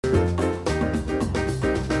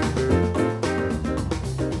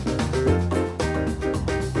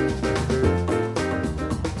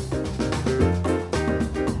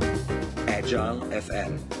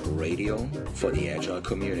radio for the Agile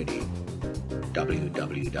community.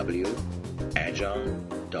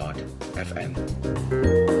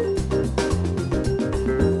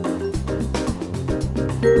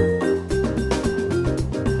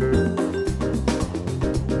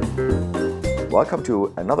 Welcome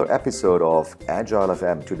to another episode of Agile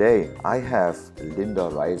FM. Today I have Linda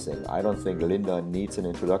Rising. I don't think Linda needs an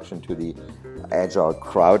introduction to the Agile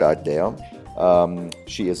crowd out there.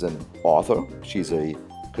 She is an author, she's a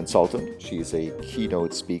consultant, she's a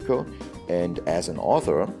keynote speaker, and as an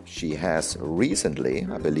author, she has recently,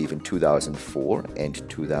 I believe in 2004 and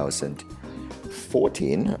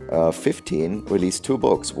 15, released two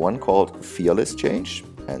books, one called Fearless Change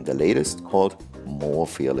and the latest called More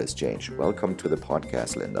Fearless Change. Welcome to the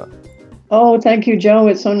podcast, Linda. Oh, thank you, Joe.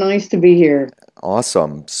 It's so nice to be here.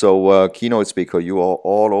 Awesome. So, keynote speaker, you are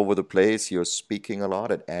all over the place. You're speaking a lot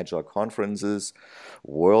at Agile conferences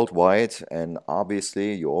worldwide, and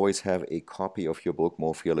obviously you always have a copy of your book,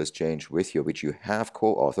 More Fearless Change, with you, which you have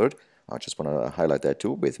co-authored. I just want to highlight that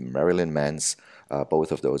too, with Marilyn Mance,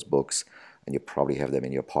 both of those books, and you probably have them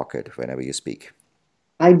in your pocket whenever you speak.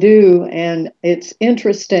 I do, and it's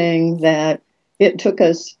interesting that it took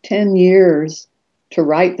us 10 years to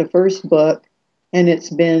write the first book, and it's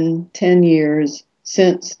been 10 years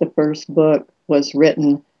since the first book was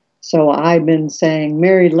written. So I've been saying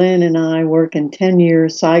Mary Lynn and I work in 10-year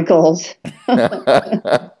cycles.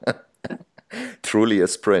 Truly a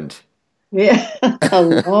sprint. Yeah, a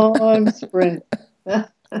long sprint.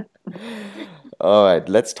 All right,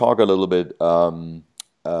 let's talk a little bit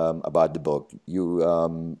about the book.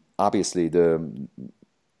 You obviously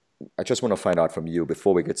I just want to find out from you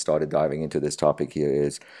before we get started diving into this topic here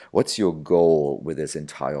is, what's your goal with this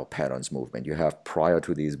entire patterns movement? You have, prior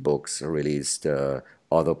to these books, released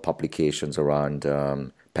other publications around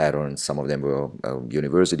patterns. Some of them were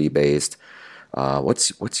university-based.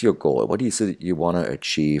 What's your goal? What do you want to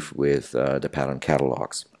achieve with the pattern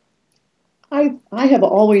catalogs? I have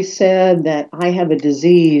always said that I have a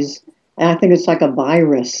disease, and I think it's like a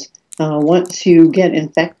virus. Once you get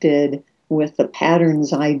infected with the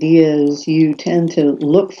patterns ideas, you tend to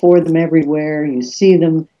look for them everywhere. You see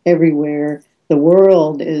them everywhere. The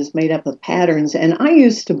world is made up of patterns. And I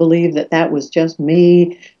used to believe that that was just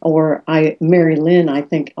me, or Mary Lynn, I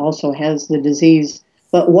think, also has the disease.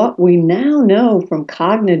 But what we now know from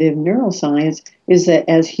cognitive neuroscience is that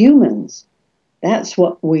as humans, that's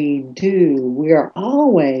what we do. We are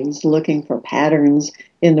always looking for patterns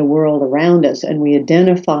in the world around us, and we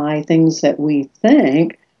identify things that we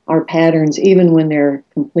think are patterns even when they're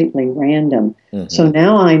completely random. Mm-hmm. So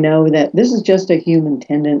now I know that this is just a human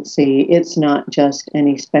tendency. It's not just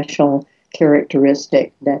any special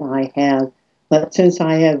characteristic that I have. But since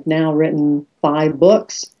I have now written 5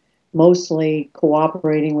 books, mostly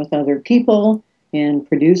cooperating with other people in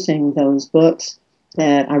producing those books,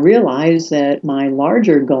 that I realize that my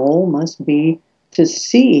larger goal must be to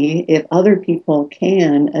see if other people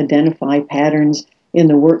can identify patterns in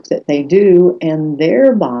the work that they do, and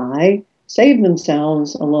thereby save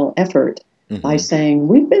themselves a little effort by saying,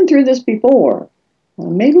 we've been through this before.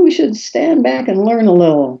 Maybe we should stand back and learn a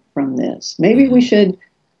little from this. Maybe we should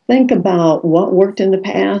think about what worked in the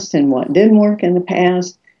past and what didn't work in the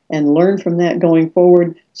past and learn from that going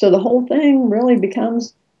forward. So the whole thing really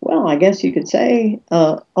becomes, well, I guess you could say,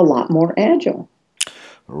 a lot more agile.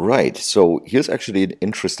 Right. So here's actually an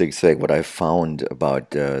interesting thing. What I found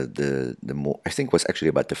about the more, I think, was actually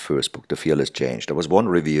about the first book, The Fearless Change. There was one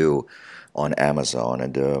review on Amazon,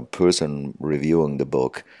 and the person reviewing the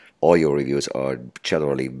book, all your reviews are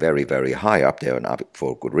generally very, very high up there, and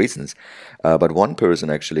for good reasons. But one person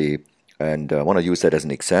actually, and I want to use that as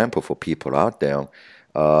an example for people out there,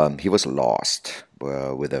 he was lost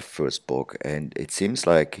with the first book, and it seems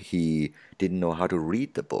like he didn't know how to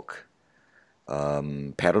read the book.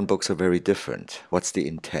 Pattern books are very different. What's the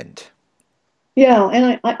intent? Yeah,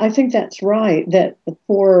 and I think that's right, that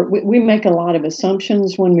we make a lot of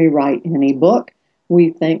assumptions when we write any book.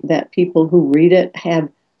 We think that people who read it have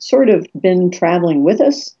sort of been traveling with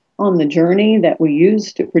us on the journey that we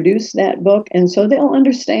use to produce that book, and so they'll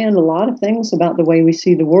understand a lot of things about the way we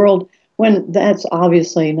see the world, when that's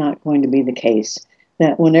obviously not going to be the case.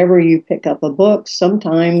 That whenever you pick up a book,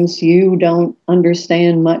 sometimes you don't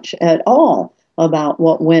understand much at all about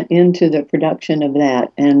what went into the production of that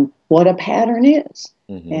and what a pattern is,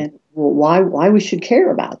 and why we should care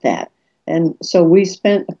about that. And so we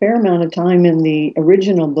spent a fair amount of time in the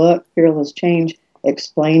original book, Fearless Change,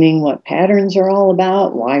 explaining what patterns are all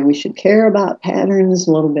about, why we should care about patterns,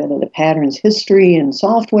 a little bit of the patterns history and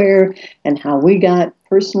software, and how we got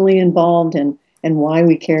personally involved and why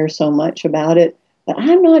we care so much about it. But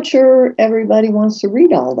I'm not sure everybody wants to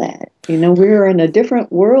read all that. We're in a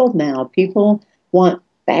different world now. People want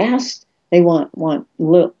fast. They want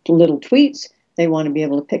little tweets. They want to be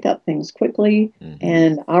able to pick up things quickly. Hmm.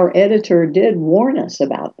 And our editor did warn us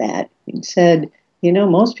about that. He said,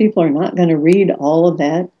 most people are not going to read all of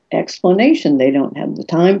that explanation. They don't have the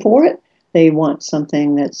time for it. They want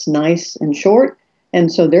something that's nice and short.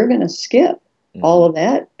 And so they're going to skip all Hmm. of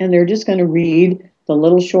that and they're just going to read the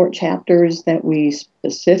little short chapters that we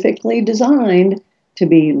specifically designed to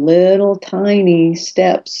be little tiny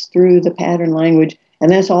steps through the pattern language. And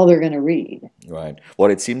that's all they're going to read. Right. Well,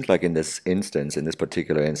 it seemed like in this instance, in this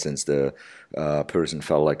particular instance, the person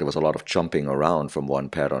felt like there was a lot of jumping around from one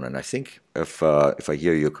pattern, and I think if I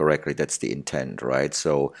hear you correctly, that's the intent, right?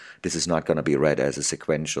 So this is not going to be read as a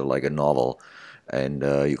sequential, like a novel, and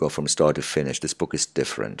you go from start to finish. This book is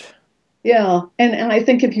different. Yeah, and I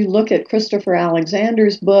think if you look at Christopher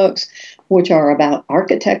Alexander's books, which are about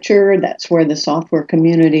architecture, that's where the software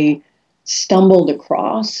community stumbled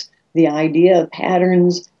across the idea of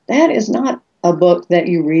patterns. That is not a book that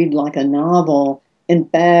you read like a novel. In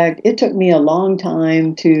fact, it took me a long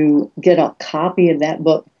time to get a copy of that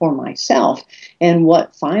book for myself. And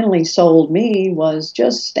what finally sold me was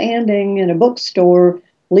just standing in a bookstore,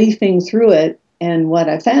 leafing through it. And what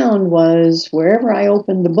I found was wherever I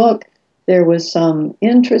opened the book, there was some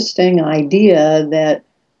interesting idea that,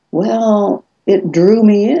 well, it drew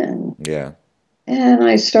me in. Yeah. And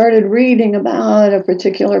I started reading about a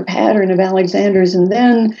particular pattern of Alexander's, and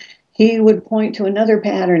then he would point to another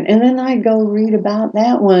pattern, and then I'd go read about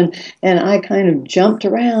that one. And I kind of jumped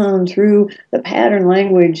around through the pattern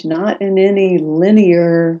language, not in any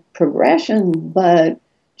linear progression, but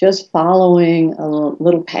just following a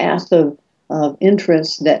little path of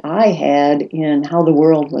interest that I had in how the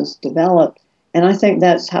world was developed. And I think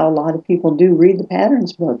that's how a lot of people do read the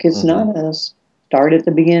patterns book. It's Hmm. not a start at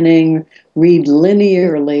the beginning, read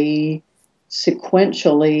linearly,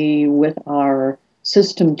 sequentially with our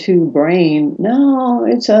system 2 brain. No,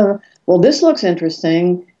 it's well, this looks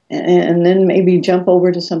interesting, and then maybe jump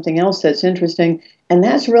over to something else that's interesting. And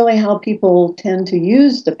that's really how people tend to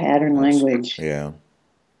use the pattern That's language. yeah.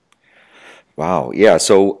 Wow. Yeah.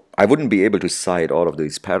 So I wouldn't be able to cite all of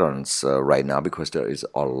these patterns right now because there is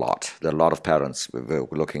a lot. There are a lot of patterns. We're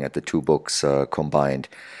looking at the two books combined.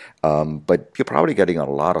 But you're probably getting a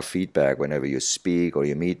lot of feedback whenever you speak or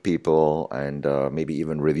you meet people, and maybe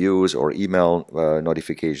even reviews or email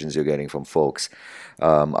notifications you're getting from folks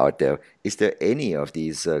out there. Is there any of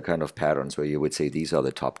these kind of patterns where you would say these are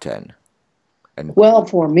the top 10? And Well,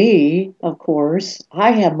 for me, of course,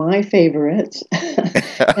 I have my favorites.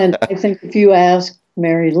 And I think if you ask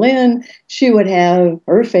Mary Lynn, she would have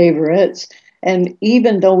her favorites. And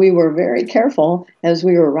even though we were very careful as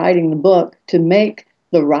we were writing the book to make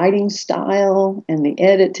the writing style and the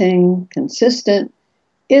editing consistent,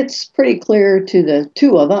 it's pretty clear to the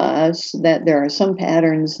two of us that there are some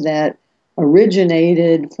patterns that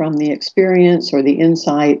originated from the experience or the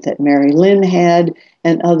insight that Mary Lynn had,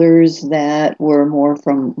 and others that were more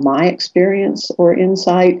from my experience or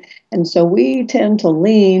insight. And so we tend to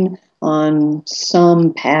lean on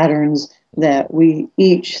some patterns that we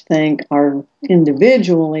each think are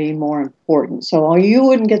individually more important. So you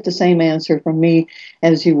wouldn't get the same answer from me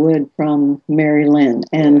as you would from Mary Lynn.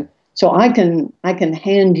 yeah. And so I can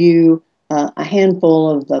hand you a handful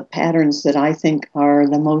of the patterns that I think are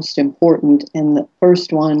the most important, and the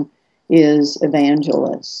first one is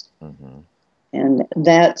evangelist. Hmm. And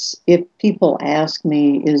that's if people ask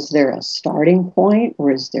me, is there a starting point, or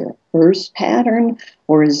is there a first pattern,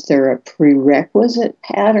 or is there a prerequisite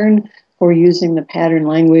pattern for using the pattern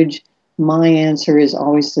language? My answer is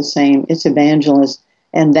always the same. It's evangelist.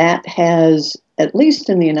 And that has, at least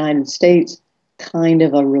in the United States, kind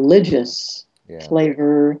of a religious Yeah.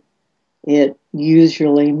 flavor. It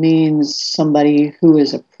usually means somebody who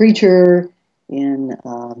is a preacher in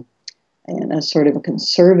in a sort of a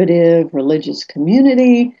conservative religious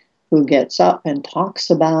community who gets up and talks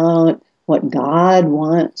about what God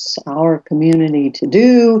wants our community to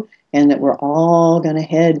do and that we're all going to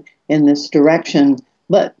head in this direction.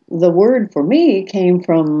 But the word for me came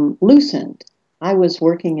from Lucent. I was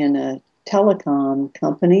working in a telecom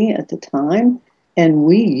company at the time, and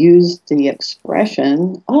we used the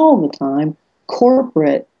expression all the time,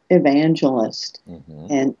 corporate evangelist. Hmm.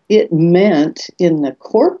 And it meant in the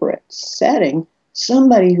corporate setting,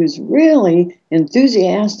 somebody who's really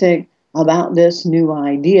enthusiastic about this new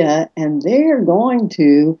idea, and they're going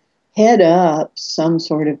to head up some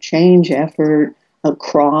sort of change effort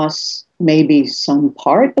across maybe some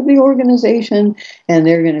part of the organization, and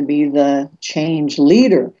they're going to be the change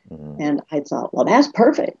leader. Hmm. And I thought, well, that's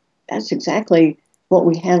perfect. That's exactly what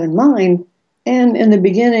we have in mind. And in the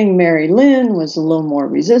beginning, Mary Lynn was a little more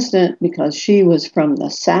resistant because she was from the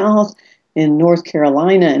South in North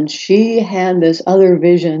Carolina, and she had this other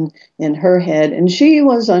vision in her head, and she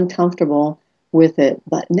was uncomfortable with it.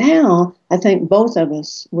 But now I think both of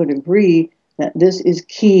us would agree that this is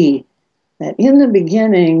key. That in the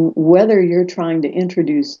beginning, whether you're trying to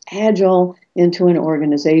introduce Agile into an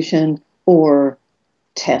organization or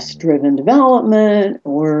test-driven development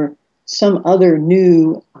or some other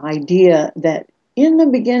new idea, that in the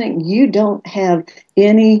beginning you don't have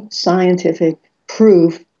any scientific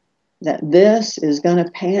proof that this is going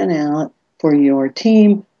to pan out for your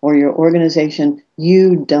team or your organization.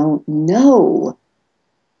 You don't know,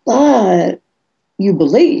 but you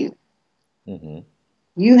believe. Mm-hmm.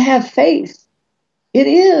 You have faith. It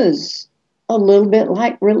is a little bit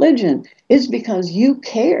like religion. It's because you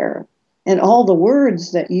care. And all the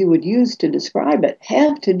words that you would use to describe it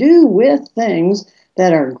have to do with things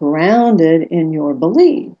that are grounded in your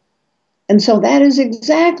belief. And so that is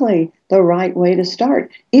exactly the right way to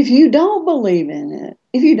start. If you don't believe in it,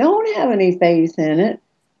 if you don't have any faith in it,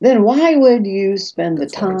 then why would you spend the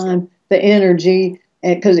time, the energy?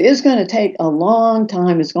 Because it's going to take a long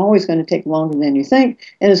time. It's always going to take longer than you think.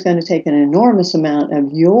 And it's going to take an enormous amount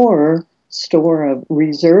of your store of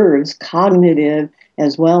reserves, cognitive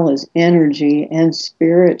as well as energy and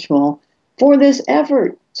spiritual, for this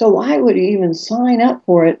effort. So why would you even sign up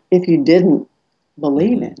for it if you didn't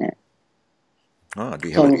believe in it? Oh, do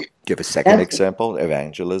you have a second example?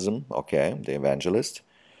 Evangelism. Okay, the evangelist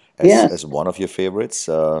as one of your favorites.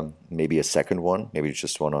 Maybe a second one. Maybe you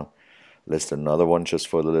just want to list another one just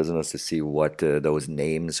for the listeners to see what those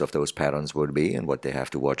names of those patterns would be and what they have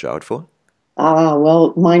to watch out for.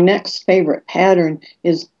 Well, my next favorite pattern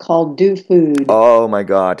is called do food. Oh my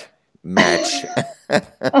God, match.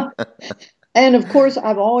 And of course,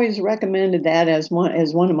 I've always recommended that as one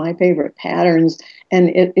of my favorite patterns. And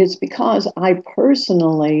it's because I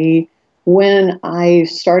personally, when I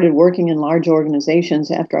started working in large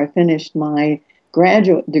organizations after I finished my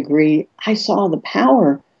graduate degree, I saw the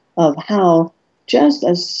power of how just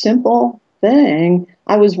a simple thing.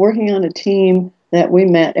 I was working on a team that we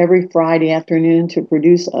met every Friday afternoon to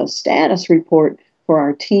produce a status report for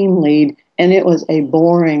our team lead, and it was a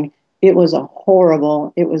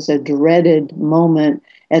horrible, it was a dreaded moment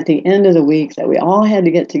at the end of the week that we all had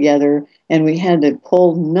to get together and we had to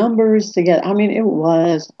pull numbers together. I mean, it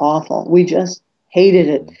was awful. We just hated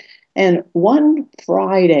it. And one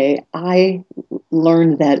Friday, I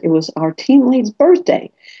learned that it was our team lead's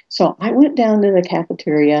birthday. So I went down to the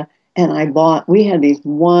cafeteria and we had these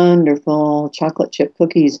wonderful chocolate chip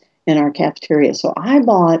cookies in our cafeteria. So I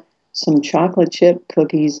bought some chocolate chip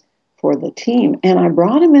cookies for the team. And I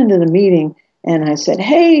brought them into the meeting and I said,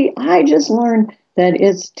 hey, I just learned that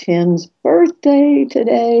it's Tim's birthday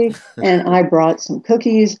today. And I brought some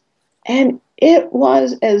cookies. And it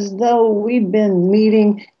was as though we'd been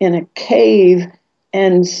meeting in a cave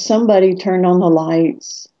and somebody turned on the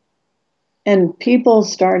lights. And people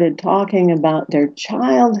started talking about their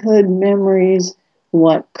childhood memories,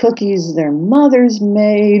 what cookies their mothers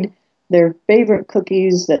made, their favorite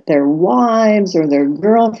cookies that their wives or their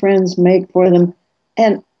girlfriends make for them.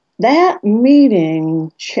 And that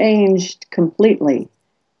meeting changed completely.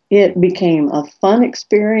 It became a fun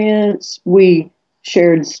experience. We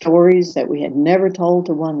shared stories that we had never told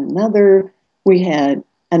to one another. We had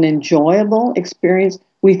an enjoyable experience.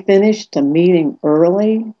 We finished the meeting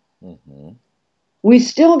early. Mm-hmm. We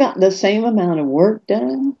still got the same amount of work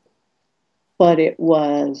done, but it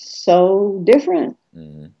was so different.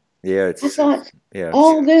 Mm-hmm. Yeah, I thought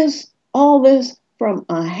all this from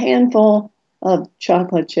a handful of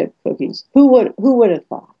chocolate chip cookies. Who would have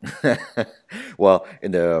thought? Well,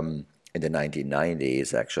 in the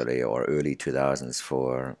 1990s, actually, or early 2000s,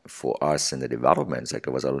 for us in the development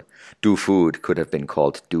sector, Do Food could have been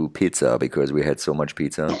called Do Pizza because we had so much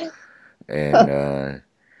pizza, and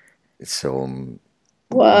so.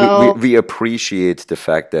 Well, we appreciate the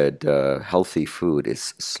fact that healthy food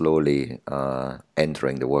is slowly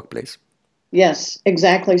entering the workplace. Yes,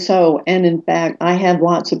 exactly so. And in fact, I have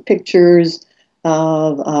lots of pictures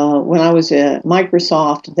of when I was at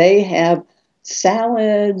Microsoft. They have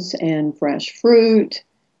salads and fresh fruit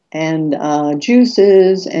and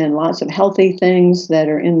juices and lots of healthy things that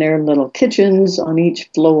are in their little kitchens on each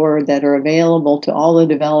floor that are available to all the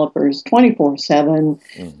developers 24/7.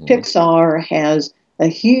 Mm-hmm. Pixar has a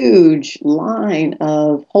huge line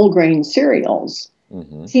of whole grain cereals,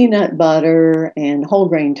 mm-hmm. peanut butter and whole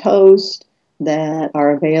grain toast that are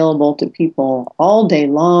available to people all day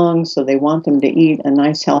long. So they want them to eat a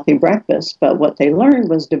nice healthy breakfast. But what they learned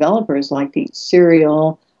was developers like to eat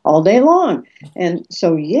cereal all day long. And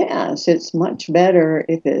so, yes, it's much better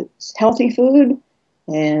if it's healthy food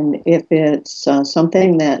and if it's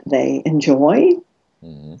something that they enjoy.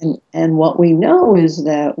 Hmm. And what we know is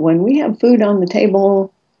that when we have food on the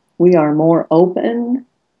table, we are more open,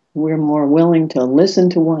 we're more willing to listen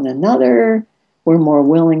to one another, we're more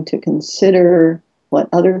willing to consider what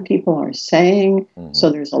other people are saying. So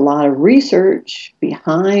Hmm. there's a lot of research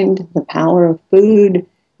behind the power of food,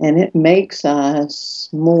 and it makes us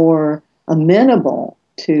more amenable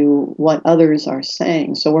to what others are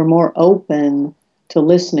saying. So we're more open to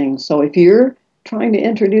listening. So if you're trying to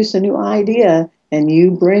introduce a new idea and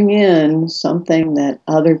you bring in something that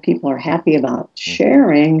other people are happy about Hmm.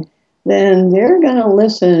 sharing, then they're going to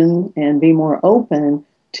listen and be more open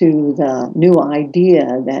to the new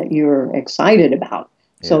idea that you're excited about.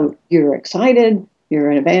 Yeah. So you're excited, you're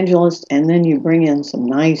an evangelist, and then you bring in some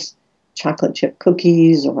nice chocolate chip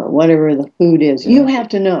cookies or whatever the food is. You Yeah. have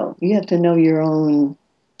to know. You have to know your own Right.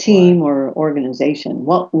 team or organization.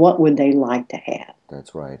 What would they like to have?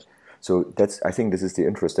 That's right. So that's, I think this is the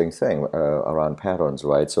interesting thing around patterns,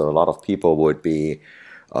 right? So a lot of people would be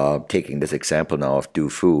taking this example now of do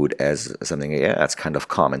food as something, yeah, that's kind of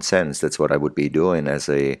common sense. That's what I would be doing as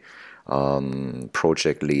a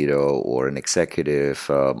project leader or an executive.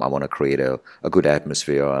 I want to create a good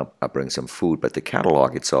atmosphere. I bring some food, but the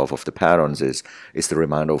catalog itself of the patterns is the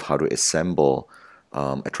reminder of how to assemble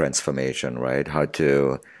a transformation, right? How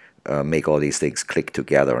to make all these things click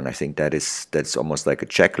together. And I think that's almost like a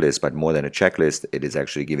checklist, but more than a checklist, it is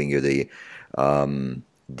actually giving you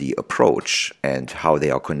the approach and how they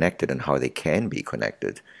are connected and how they can be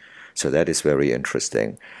connected. So that is very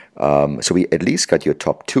interesting. So we at least got your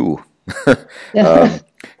top two Yeah, um,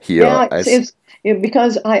 here. yeah,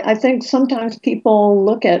 because I think sometimes people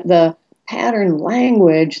look at the pattern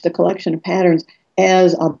language, the collection of patterns,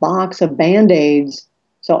 as a box of band-aids.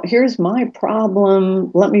 So here's my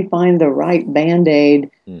problem. Let me find the right band-aid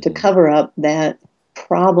to Hmm. cover up that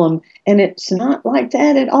problem. And it's not like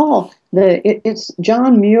that at all. It's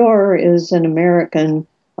John Muir is an American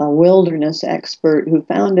wilderness expert who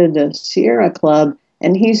founded the Sierra Club,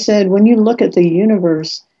 and he said when you look at the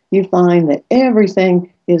universe, you find that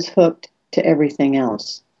everything is hooked to everything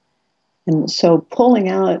else. And so pulling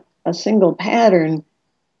out a single pattern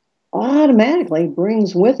automatically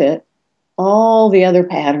brings with it all the other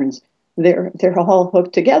patterns. They're all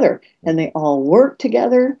hooked together and Hmm. they all work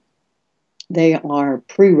together. They are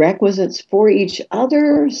prerequisites for each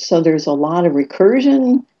other, so there's a lot of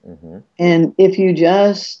recursion. Hmm. And if you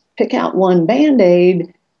just pick out one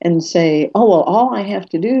band-aid and say, oh, well, all I have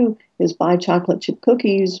to do is buy chocolate chip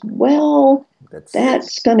cookies, well, That's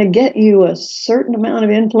that's going to get you a certain amount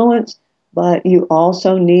of influence, but you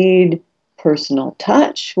also need personal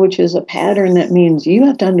touch, which is a pattern that means you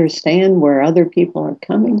have to understand where other people are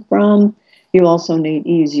coming from. You also need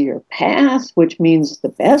easier paths, which means the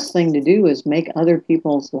best thing to do is make other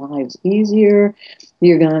people's lives easier.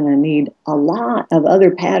 You're going to need a lot of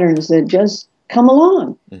other patterns that just come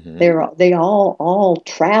along. hmm. They all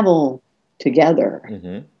travel together.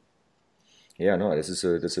 Hmm. Yeah, no, that's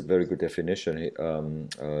a very good definition,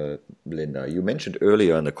 Linda. You mentioned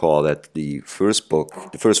earlier in the call that the first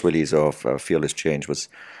book, the first release of Fearless Change was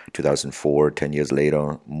 2004. 10 years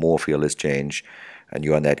later, more Fearless Change, and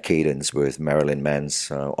you're on that cadence with Marilyn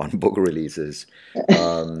Man's on book releases.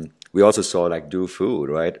 We also saw like Do Food,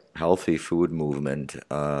 right? Healthy food movement,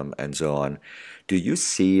 and so on. Do you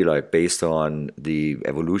see, like, based on the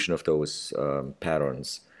evolution of those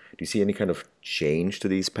patterns? Do you see any kind of change to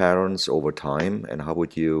these patterns over time, and how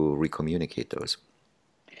would you recommunicate those?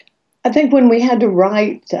 I think when we had to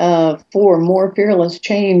write for More Fearless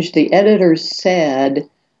Change, the editors said,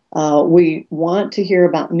 we want to hear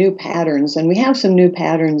about new patterns, and we have some new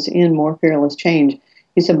patterns in More Fearless Change.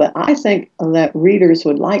 He said, but I think that readers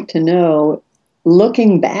would like to know,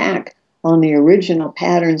 looking back on the original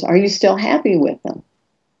patterns, are you still happy with them?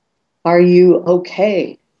 Are you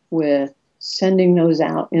okay with sending those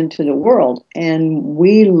out into the world? And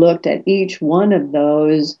we looked at each one of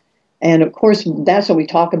those. And of course, that's what we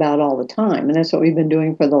talk about all the time. And that's what we've been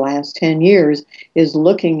doing for the last 10 years is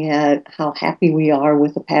looking at how happy we are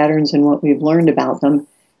with the patterns and what we've learned about them.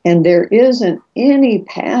 And there isn't any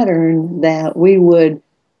pattern that we would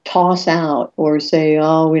toss out or say,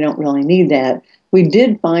 oh, we don't really need that. We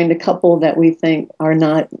did find a couple that we think are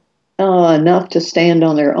not enough to stand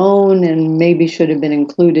on their own and maybe should have been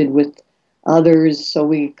included with others. So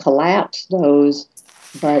we collapsed those.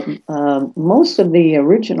 But most of the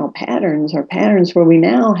original patterns are patterns where we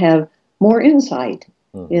now have more insight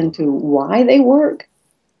Hmm. into why they work.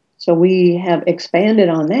 So we have expanded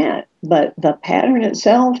on that. But the pattern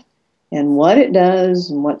itself and what it does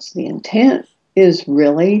and what's the intent is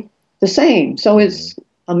really the same. So it's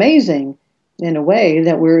amazing in a way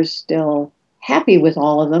that we're still happy with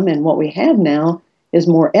all of them. And what we have now is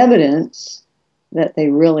more evidence that they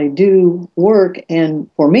really do work. And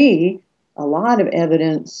for me, a lot of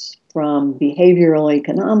evidence from behavioral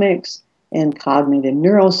economics and cognitive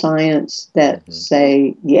neuroscience that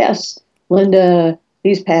say, yes, Linda,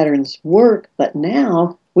 these patterns work, but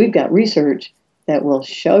now we've got research that will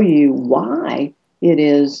show you why it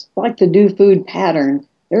is like the do food pattern.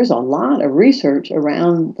 There's a lot of research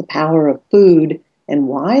around the power of food and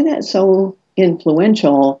why that's so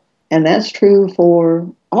influential. And that's true for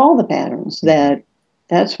all the patterns.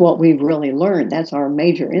 That's what we've really learned. That's our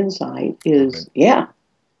major insight is, yeah,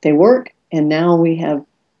 they work. And now we have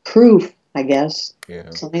proof, I guess,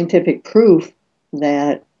 scientific proof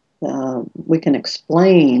that we can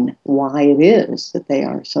explain why it is that they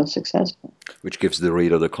are so successful. Which gives the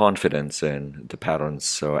reader the confidence in the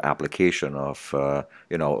pattern's application of,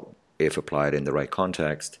 if applied in the right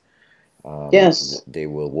context, yes, they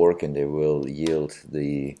will work and they will yield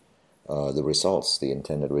the results, the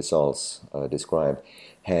intended results described.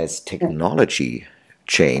 Has technology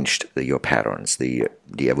changed your patterns, the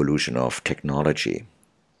evolution of technology?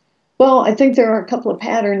 Well, I think there are a couple of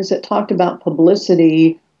patterns that talked about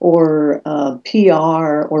publicity or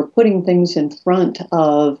PR or putting things in front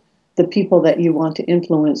of the people that you want to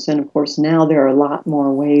influence. And of course, now there are a lot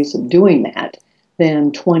more ways of doing that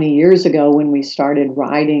than 20 years ago when we started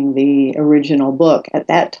writing the original book. At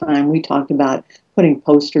that time, we talked about putting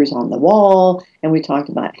posters on the wall, and we talked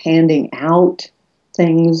about handing out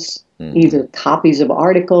things, either copies of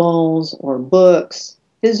articles or books,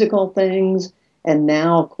 physical things. And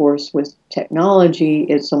now, of course, with technology,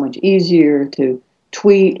 it's so much easier to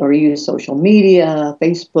tweet or use social media,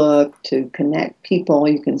 Facebook, to connect people.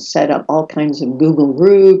 You can set up all kinds of Google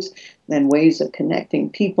groups and ways of connecting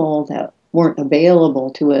people that weren't available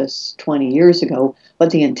to us 20 years ago.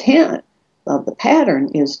 But the intent of the pattern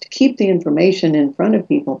is to keep the information in front of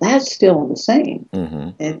people. That's still the same.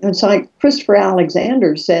 And it's like Christopher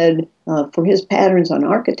Alexander said for his patterns on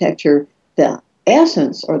architecture, the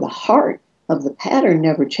essence or the heart of the pattern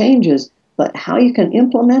never changes, but how you can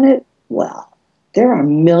implement it, well, there are a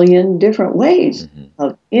million different ways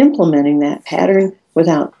of implementing that pattern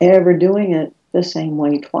without ever doing it the same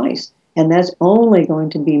way twice. And that's only going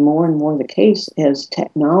to be more and more the case as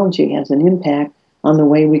technology has an impact on the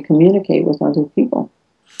way we communicate with other people.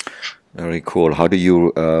 Very cool. How do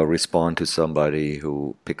you respond to somebody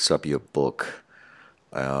who picks up your book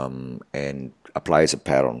and applies a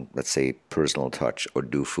pattern, let's say personal touch or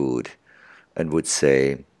do food, and would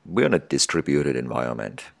say, we're in a distributed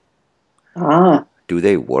environment? Do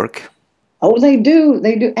they work? Oh, they do.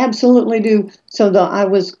 They do. Absolutely do. So I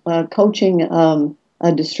was coaching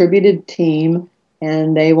a distributed team,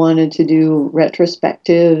 and they wanted to do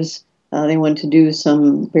retrospectives. They wanted to do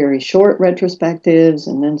some very short retrospectives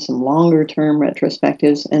and then some longer term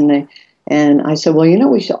retrospectives. And I said, well,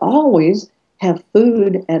 we should always have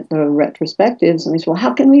food at the retrospectives. And they said, well,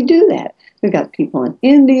 how can we do that? We've got people in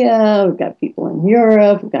India, we've got people in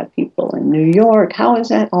Europe, we've got people in New York. How is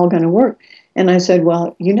that all going to work? And I said,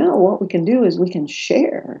 well, what we can do is we can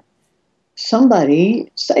share.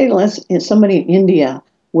 Somebody in India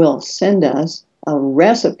will send us a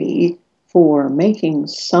recipe for making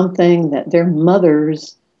something that their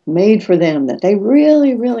mothers made for them that they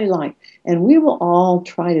really, really like. And we will all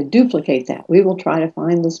try to duplicate that. We will try to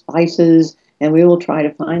find the spices, and we will try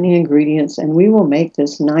to find the ingredients, and we will make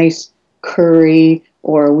this nice curry,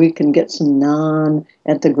 or we can get some naan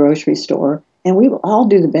at the grocery store, and we will all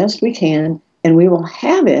do the best we can, and we will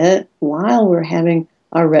have it while we're having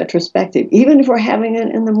our retrospective. Even if we're having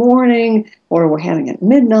it in the morning or we're having it at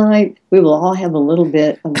midnight, we will all have a little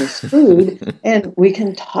bit of this food, and we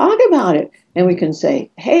can talk about it, and we can say,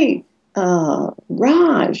 hey,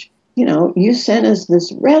 Raj, you sent us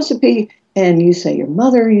this recipe, and you say your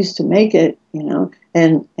mother used to make it,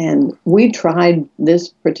 and we tried this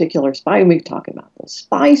particular spice. We can talk about the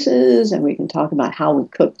spices, and we can talk about how we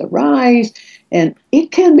cook the rice, and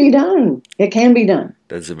it can be done. It can be done.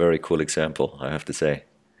 That's a very cool example, I have to say.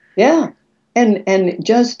 Yeah, and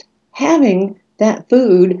just having that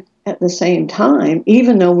food at the same time,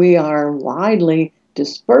 even though we are widely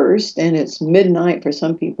dispersed, and it's midnight for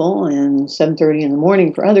some people and 7:30 in the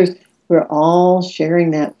morning for others, we're all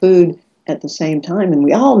sharing that food at the same time, and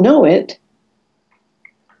we all know it,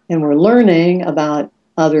 and we're learning about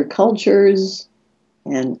other cultures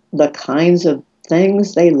and the kinds of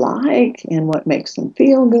things they like and what makes them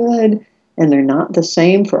feel good, and they're not the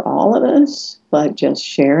same for all of us, but just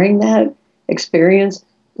sharing that experience,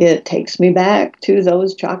 it takes me back to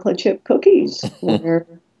those chocolate chip cookies where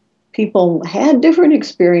people had different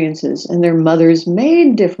experiences and their mothers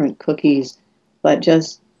made different cookies, but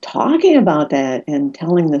just talking about that and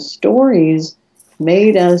telling the stories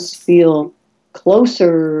made us feel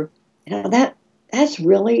closer. That's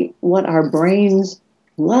really what our brains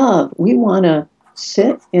love. We want to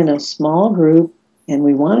sit in a small group and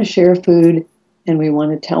we want to share food and we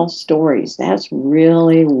want to tell stories. That's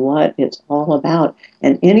really what it's all about.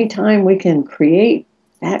 And anytime we can create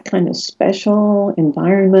that kind of special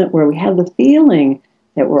environment where we have the feeling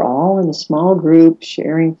that we're all in a small group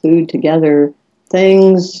sharing food together,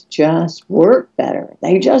 things just work better.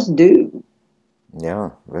 They just do. Yeah,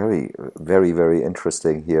 very, very, very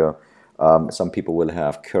interesting here. Some people will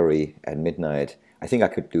have curry at midnight. I think I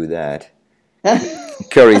could do that.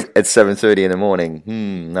 Curry at 7:30 in the morning.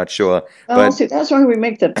 Not sure, Oh, but see, that's why we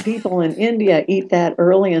make the people in India eat that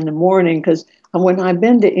early in the morning. Because when I've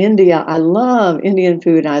been to India, I love Indian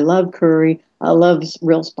food. I love curry. I love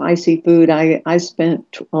real spicy food. I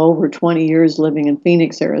spent over 20 years living in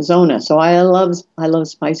Phoenix, Arizona, so I love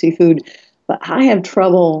spicy food. But I have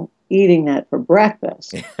trouble eating that for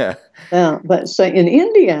breakfast. yeah, But so in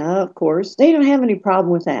India, of course, they don't have any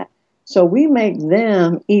problem with that. So we make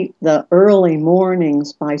them eat the early morning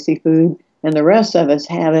spicy food, and the rest of us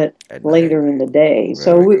have it at night. later in the day.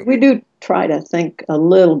 So Very good. we do try to think a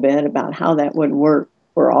little bit about how that would work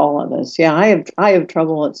for all of us. Yeah, I have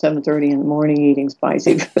trouble at 7:30 in the morning eating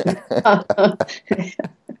spicy food.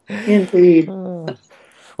 Indeed.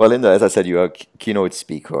 Well, Linda, as I said, you're a keynote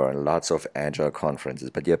speaker on lots of agile conferences,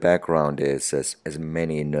 but your background is, as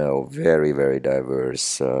many know, very, very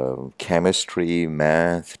diverse. Chemistry,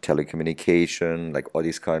 math, telecommunication, like all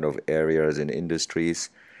these kind of areas in industries.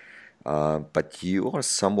 But you are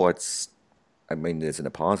somewhat, I mean this in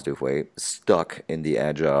a positive way, stuck in the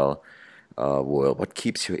agile world. What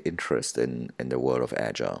keeps your interest in the world of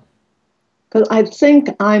agile? Because I think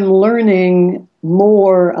I'm learning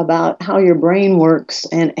more about how your brain works.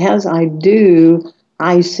 And as I do,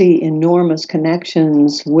 I see enormous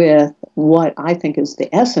connections with what I think is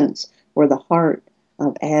the essence or the heart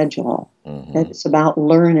of Agile. Hmm. It's about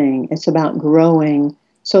learning, it's about growing.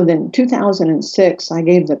 So then, 2006, I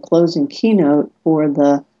gave the closing keynote for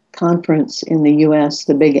the conference in the US,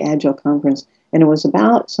 the big Agile conference. And it was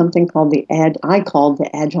about something called I called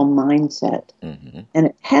the Agile mindset. Hmm. And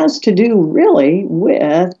it has to do really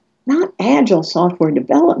with not agile software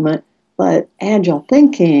development, but agile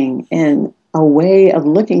thinking and a way of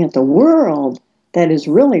looking at the world that is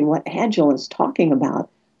really what agile is talking about.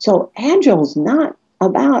 So agile is not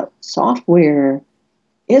about software,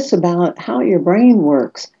 it's about how your brain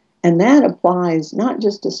works. And that applies not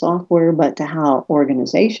just to software, but to how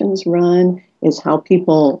organizations run, is how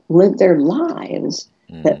people live their lives.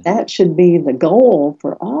 Hmm. That should be the goal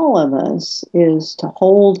for all of us, is to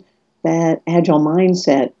hold that agile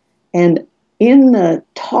mindset. And in the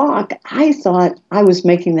talk, I thought I was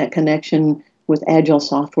making that connection with agile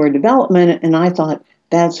software development, and I thought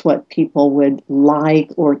that's what people would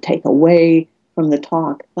like or take away from the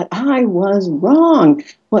talk. But I was wrong.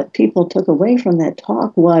 What people took away from that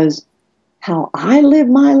talk was how I live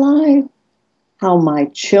my life, how my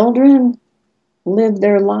children live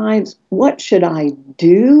their lives, what should I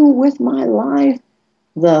do with my life.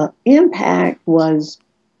 The impact was,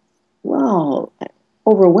 well,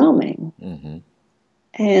 overwhelming. Hmm.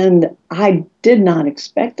 And I did not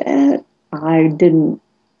expect that. I didn't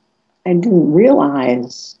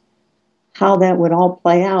realize how that would all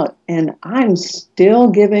play out. And I'm still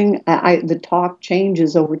giving, the talk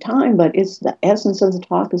changes over time, but it's the essence of the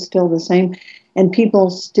talk is still the same. And people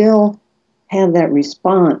still have that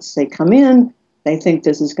response. They come in, they think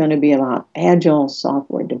this is going to be about agile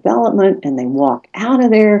software development, and they walk out of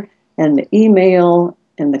there, and the email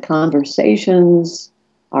and the conversations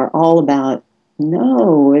are all about,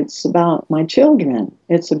 no, it's about my children.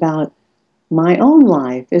 It's about my own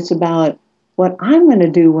life. It's about what I'm going to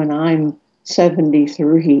do when I'm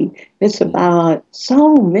 73. It's about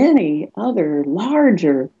so many other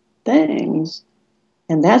larger things.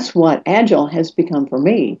 And that's what Agile has become for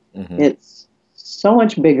me. Hmm. It's so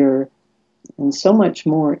much bigger and so much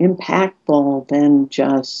more impactful than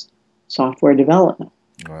just software development.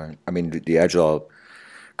 Right. I mean, the agile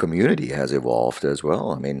community has evolved as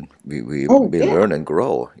well. I mean, Oh, we yeah. learn and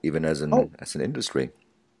grow even Oh, as an industry.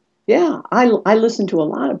 yeah, I listen to a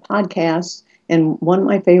lot of podcasts, and one of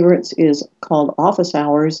my favorites is called Office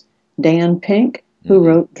Hours. Dan Pink, who Hmm.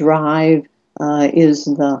 wrote Drive, is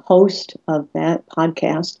the host of that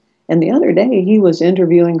podcast. And the other day, he was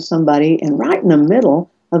interviewing somebody, and right in the middle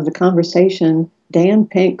of the conversation, Dan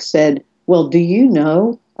Pink said, "Well, do you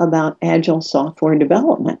know about agile software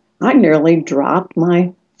development. I nearly dropped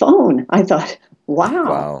my phone. I thought, wow,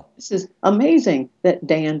 Wow. this is amazing that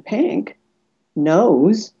Dan Pink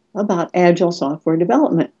knows about agile software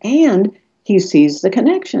development and he sees the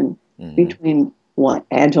connection Hmm. between what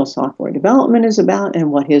agile software development is about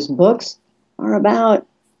and what his books are about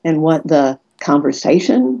and what the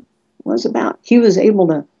conversation was about. He was able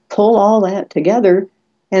to pull all that together,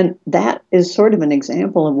 and that is sort of an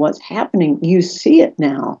example of what's happening. You see it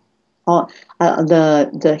now.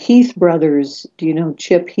 The Heath brothers, do you know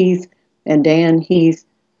Chip Heath and Dan Heath,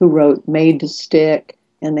 who wrote Made to Stick,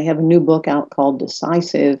 and they have a new book out called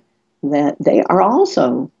Decisive, that they are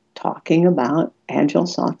also talking about agile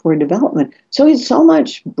software development. So it's so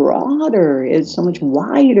much broader, it's so much Hmm.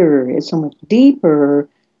 wider, it's so much deeper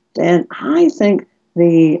than I think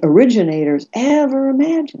the originators ever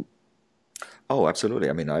imagined. Oh, absolutely.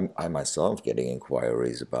 I mean, I myself getting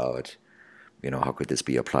inquiries about, how could this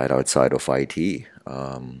be applied outside of IT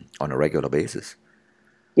on a regular basis?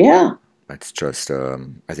 Yeah. It's just,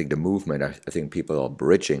 I think the movement, I think people are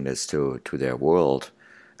bridging this to their world,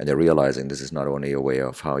 and they're realizing this is not only a way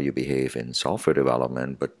of how you behave in software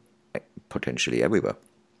development, but potentially everywhere.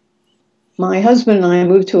 My husband and I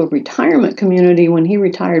moved to a retirement community when he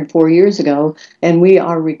retired 4 years ago, and we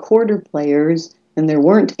are recorder players, and there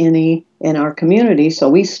weren't any in our community. So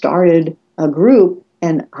we started a group,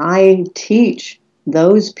 and I teach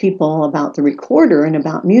those people about the recorder and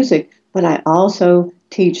about music, but I also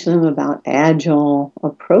teach them about agile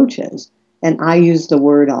approaches. And I use the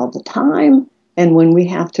word all the time. And when we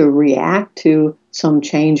have to react to some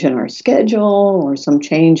change in our schedule or some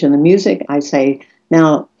change in the music, I say,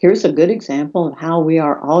 now, here's a good example of how we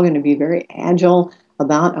are all going to be very agile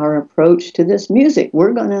about our approach to this music.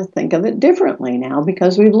 We're going to think of it differently now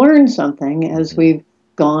because we've learned something as Hmm. we've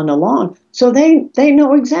gone along. So they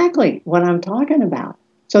know exactly what I'm talking about.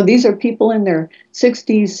 So these are people in their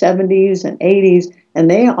 60s, 70s, and 80s, and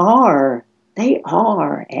they are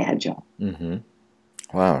agile. Hmm.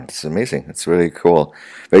 Wow, it's amazing. It's really cool.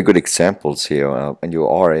 Very good examples here. And you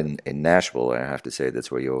are in Nashville, I have to say. That's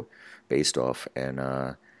where you're based off, and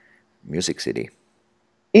Music City.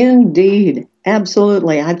 Indeed,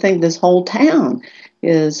 absolutely. I think this whole town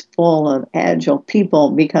is full of agile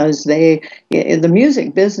people because the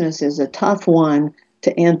music business is a tough one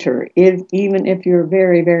to enter, even if you're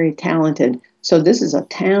very, very talented. So this is a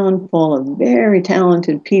town full of very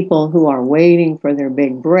talented people who are waiting for their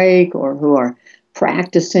big break or who are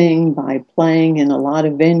practicing by playing in a lot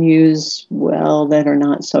of venues, well, that are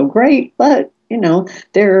not so great, but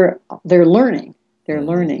they're learning. They're Hmm.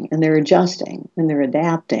 learning and they're adjusting and they're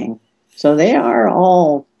adapting. So they are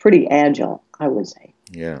all pretty agile, I would say.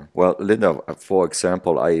 Yeah. Well, Linda, for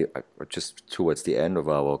example, just towards the end of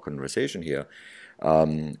our conversation here,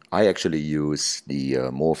 I actually use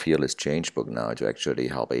the More Fearless Change book now to actually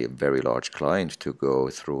help a very large client to go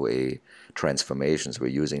through a transformation. So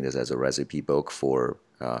we're using this as a recipe book for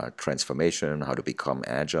transformation, how to become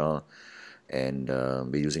agile, and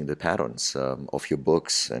we're using the patterns of your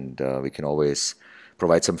books, and we can always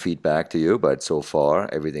provide some feedback to you. But so far,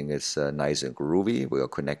 everything is nice and groovy. We are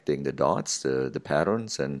connecting the dots, the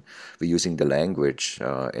patterns, and we're using the language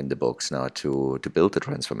in the books now to build the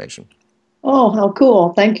transformation. Oh, how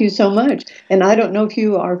cool. Thank you so much. And I don't know if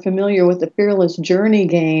you are familiar with the Fearless Journey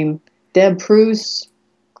game. Deb Pruce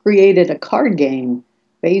created a card game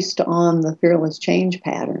based on the Fearless Change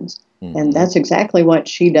patterns. And Hmm. that's exactly what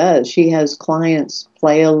she does. She has clients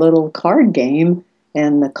play a little card game,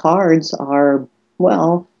 and the cards are,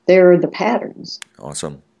 well, they're the patterns.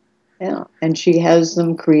 Awesome. Yeah. And she has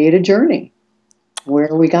them create a journey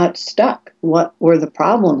where we got stuck. What were the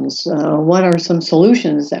problems? What are some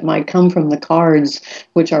solutions that might come from the cards,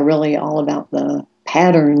 which are really all about the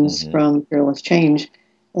patterns Hmm. from Fearless Change?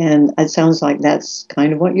 And it sounds like that's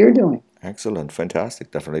kind of what you're doing. Excellent.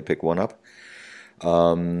 Fantastic. Definitely pick one up.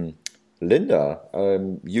 Um, Linda,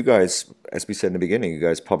 you guys, as we said in the beginning, you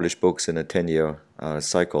guys publish books in a 10-year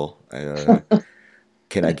cycle.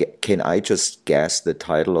 Can I just guess the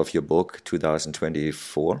title of your book,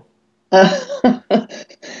 2024?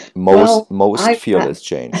 Well, Most Fearless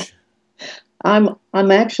Change. I'm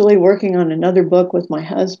actually working on another book with my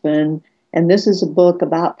husband, and this is a book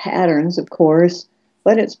about patterns, of course,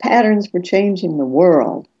 but it's patterns for changing the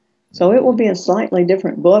world. So it will Hmm. be a slightly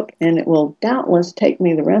different book, and it will doubtless take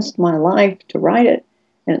me the rest of my life to write it.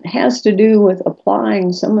 And it has to do with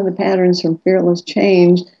applying some of the patterns from Fearless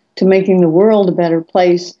Change to making the world a better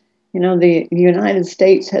place. The United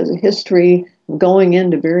States has a history of going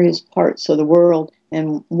into various parts of the world,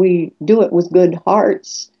 and we do it with good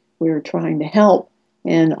hearts. We're trying to help,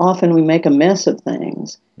 and often we make a mess of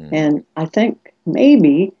things. Hmm. And I think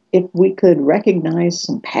maybe if we could recognize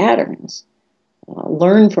some patterns,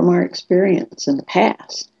 learn from our experience in the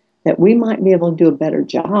past, that we might be able to do a better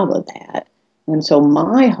job of that. And so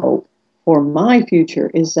my hope for my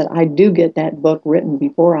future is that I do get that book written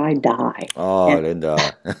before I die. Oh, And Linda.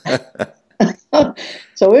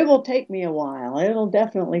 so it will take me a while. It'll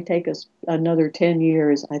definitely take us another 10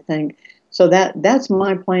 years, I think. So that's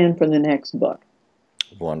my plan for the next book.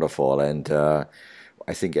 Wonderful. And I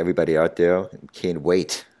think everybody out there can't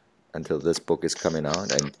wait until this book is coming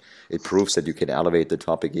out. And it proves that you can elevate the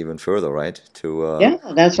topic even further, right? Yeah,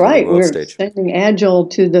 that's to the right. world We're stage. sending Agile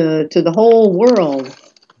to the whole world.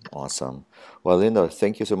 Awesome. Well, Linda,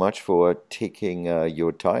 thank you so much for taking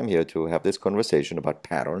your time here to have this conversation about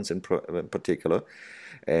patterns in particular.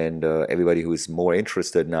 And everybody who's more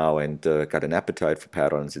interested now and got an appetite for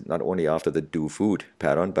patterns, not only after the do food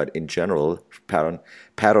pattern, but in general, pattern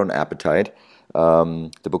appetite.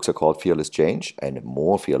 The books are called Fearless Change and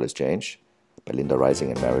More Fearless Change by Linda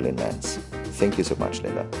Rising and Marilyn Mance. Thank you so much,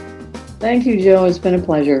 Linda. Thank you, Joe. It's been a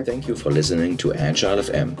pleasure. Thank you for listening to Agile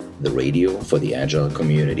FM, the radio for the Agile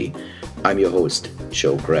community. I'm your host,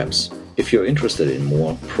 Joe Krebs. If you're interested in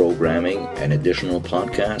more programming and additional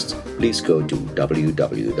podcasts, please go to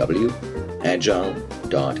www.agile.fm.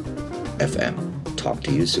 Talk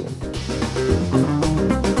to you soon.